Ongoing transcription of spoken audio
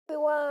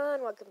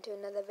everyone, welcome to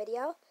another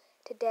video.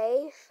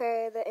 Today,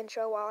 for the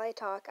intro while I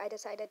talk, I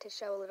decided to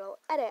show a little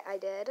edit I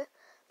did.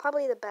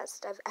 Probably the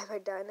best I've ever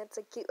done. It's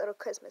a cute little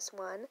Christmas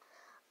one.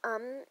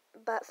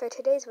 But for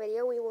today's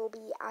video, we will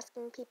be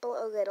asking people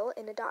a riddle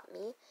in Adopt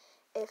Me.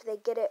 If they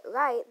get it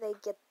right, they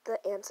get the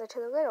answer to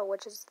the riddle,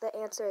 the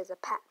answer is a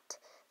pet.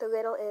 The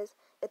riddle is,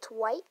 it's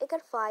white, it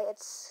can fly,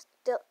 it's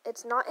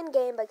not in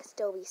game, but can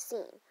still be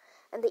seen.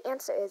 And the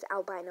answer is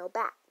albino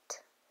bat.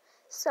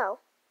 So,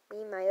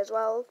 we might as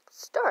well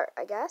start,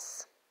 I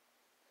guess.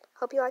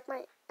 Hope you like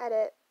my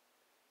edit.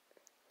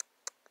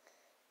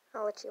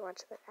 I'll let you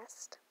watch the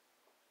rest.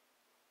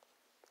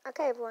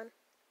 Okay, everyone.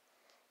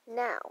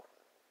 Now,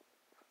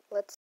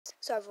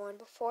 So everyone,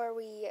 before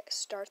we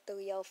start the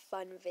real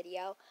fun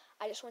video,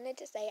 I just wanted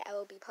to say I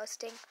will be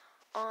posting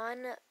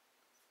on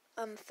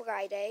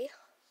Friday,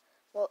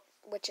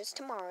 which is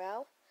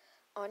tomorrow,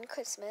 on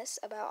Christmas,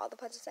 about all the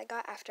presents I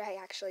got after I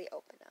actually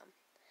open them.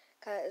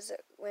 Because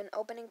when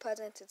opening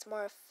presents, it's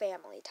more of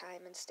family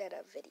time instead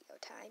of video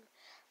time.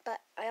 But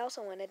I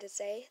also wanted to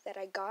say that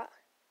I got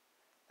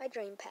my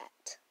dream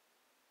pet,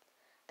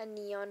 a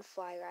neon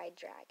fly ride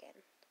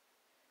dragon.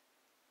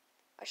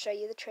 I'll show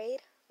you the trade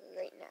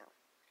right now.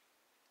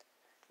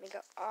 Let me go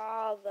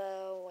all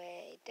the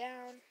way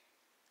down.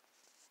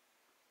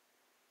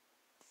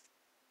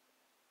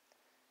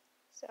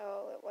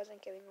 So it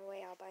wasn't giving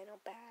away albino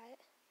bat.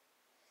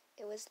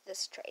 It was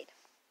this trade.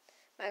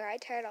 My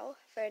ride turtle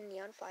for a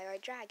neon fly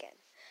ride dragon.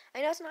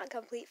 I know it's not a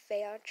complete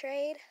fair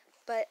trade,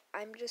 but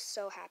I'm just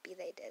so happy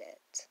they did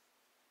it.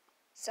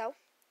 So,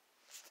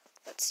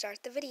 let's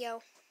start the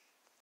video.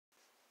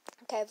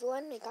 Okay,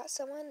 everyone, we got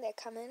someone. They're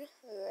coming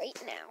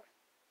right now.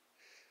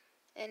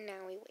 And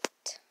now we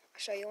wait. I'll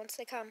show you once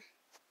they come.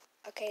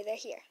 Okay, they're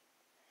here.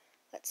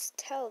 Let's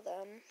tell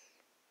them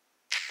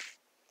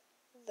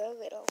the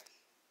riddle.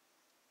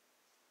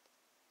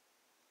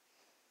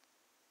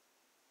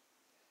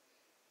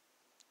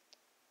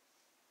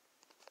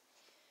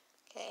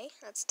 Okay,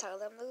 let's tell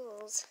them the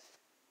rules.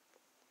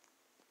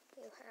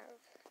 You have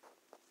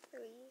 3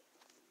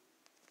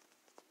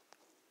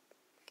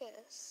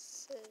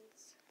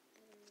 guesses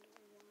and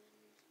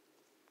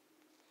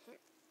 1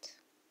 hint.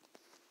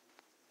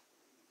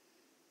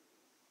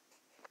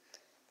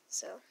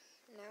 So,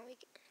 now we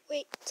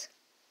wait.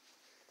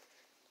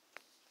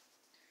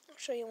 I'll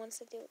show you once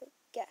they do a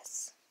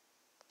guess.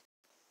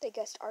 They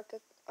guessed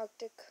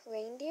Arctic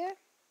reindeer.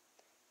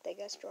 They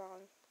guessed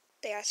wrong.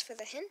 They asked for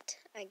the hint.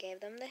 I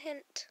gave them the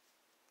hint.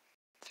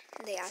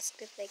 They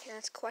asked if they can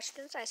ask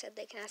questions. I said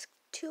they can ask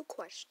 2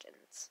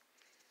 questions.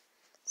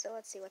 So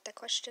let's see what the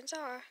questions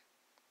are.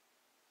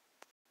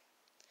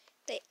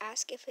 They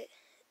ask if it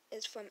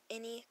is from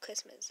any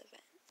Christmas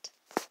event.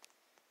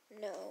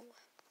 No,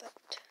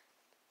 but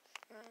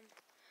from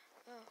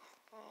a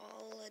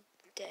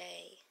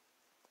holiday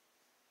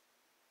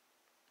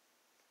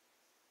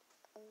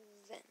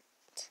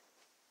event.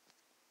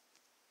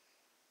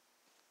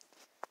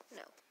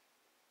 No.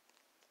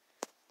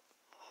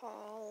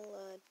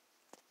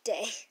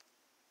 Holiday.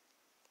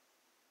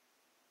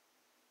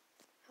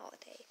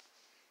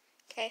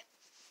 Okay.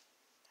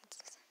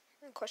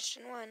 That's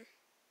question 1.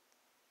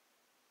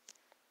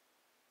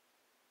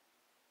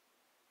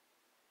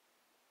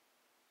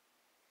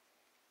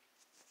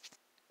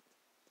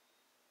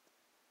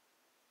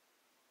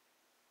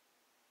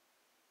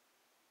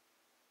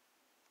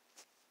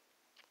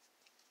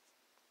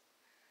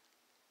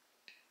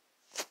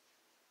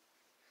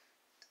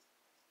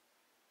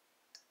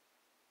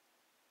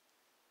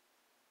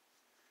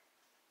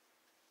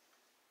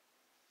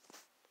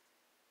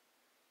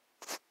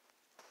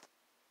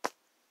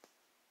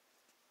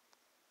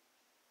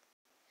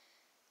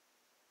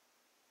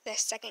 Their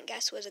second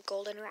guess was a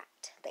golden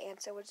rat. The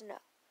answer was no.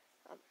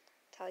 I'll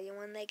tell you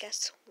when they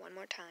guessed one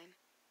more time.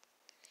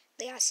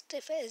 They asked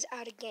if it is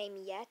out of game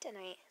yet, and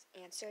I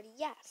answered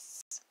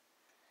yes.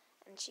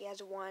 And she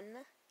has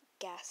 1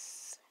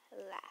 guess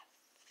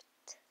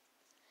left.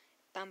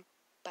 Bum,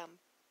 bum,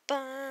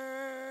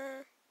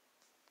 bum.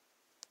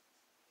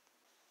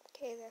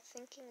 Okay, they're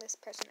thinking this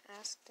person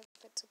asked if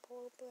it's a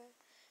polar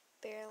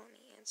bear. Let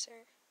me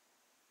answer.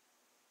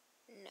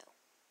 No.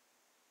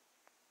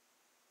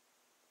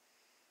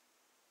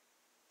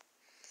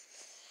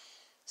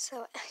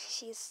 So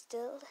she's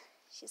still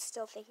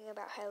thinking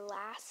about her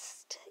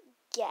last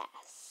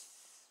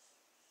guess.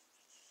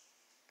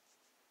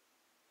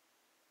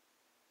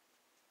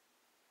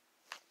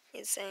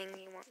 He's saying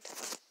you won't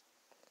tell.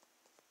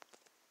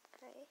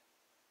 I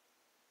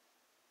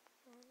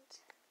want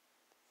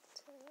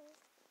to.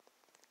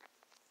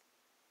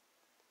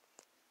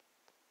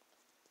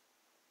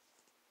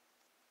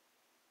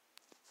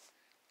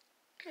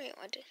 Wait,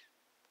 what did?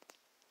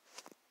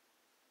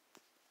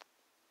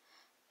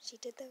 She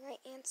did the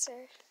right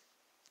answer.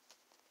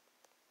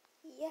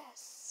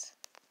 Yes.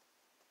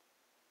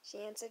 She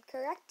answered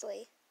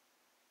correctly.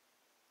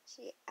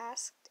 She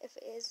asked if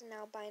it is an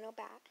albino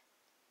bat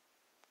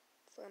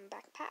from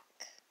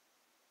backpack.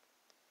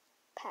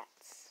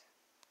 Pets.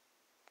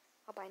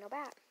 Albino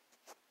bat.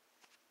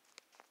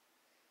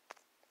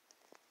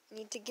 I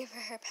need to give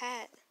her her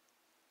pet.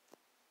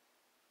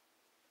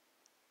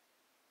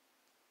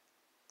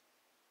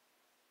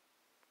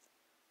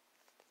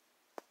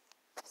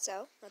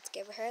 So, let's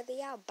give her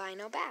the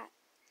albino bat.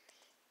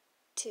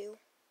 2,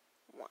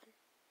 1.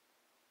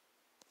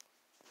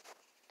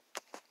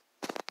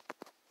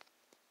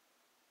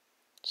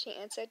 She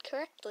answered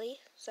correctly,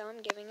 so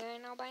I'm giving her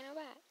an albino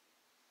bat.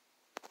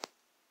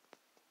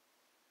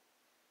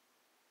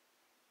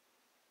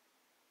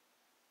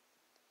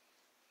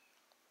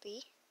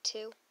 3,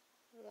 2,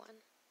 1.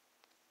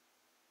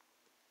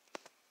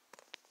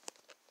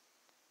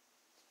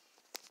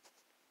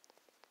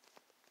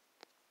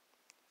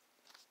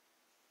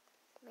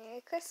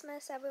 Merry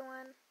Christmas,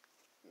 everyone.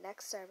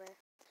 Next server.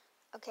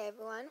 Okay,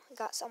 everyone, we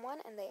got someone,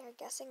 and they are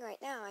guessing right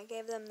now. I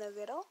gave them the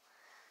riddle,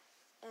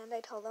 and I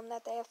told them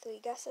that they have 3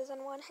 guesses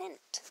and 1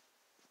 hint.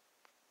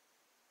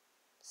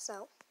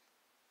 So,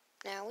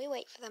 now we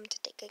wait for them to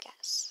take a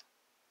guess.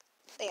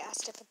 They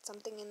asked if it's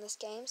something in this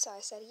game, so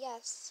I said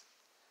yes.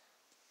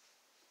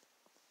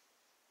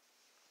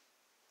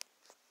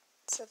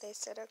 So they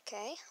said,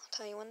 okay, I'll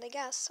tell you when they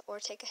guess, or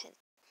take a hint.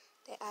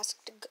 They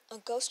asked a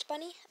ghost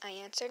bunny. I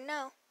answered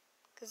no,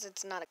 because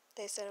it's not a...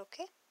 They said,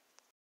 okay.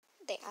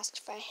 They asked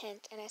for a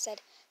hint, and I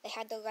said they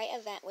had the right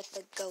event with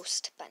the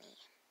ghost bunny.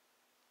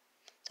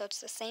 So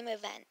it's the same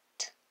event,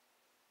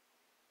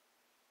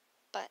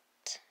 but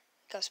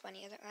ghost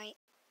bunny isn't right.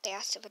 They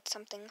asked if it's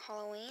something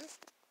Halloween.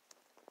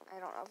 I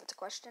don't know if it's a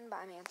question, but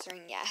I'm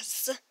answering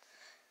yes.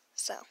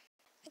 So,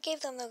 I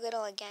gave them the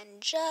riddle again,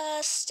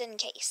 just in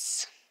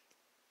case.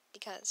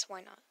 Because,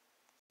 why not?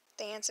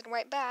 They answered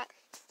right back.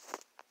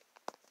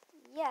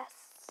 Yes.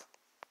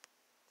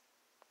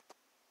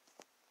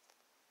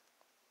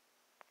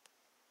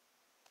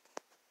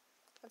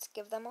 Let's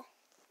give them an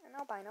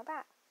albino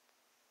bat.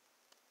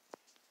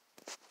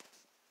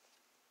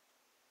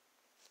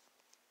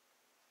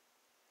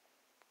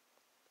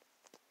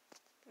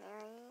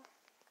 Merry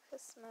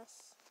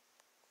Christmas.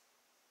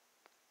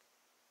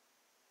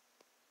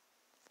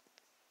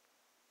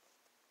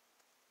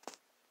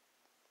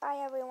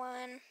 Bye,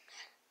 everyone.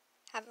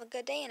 Have a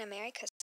good day and a Merry Christmas.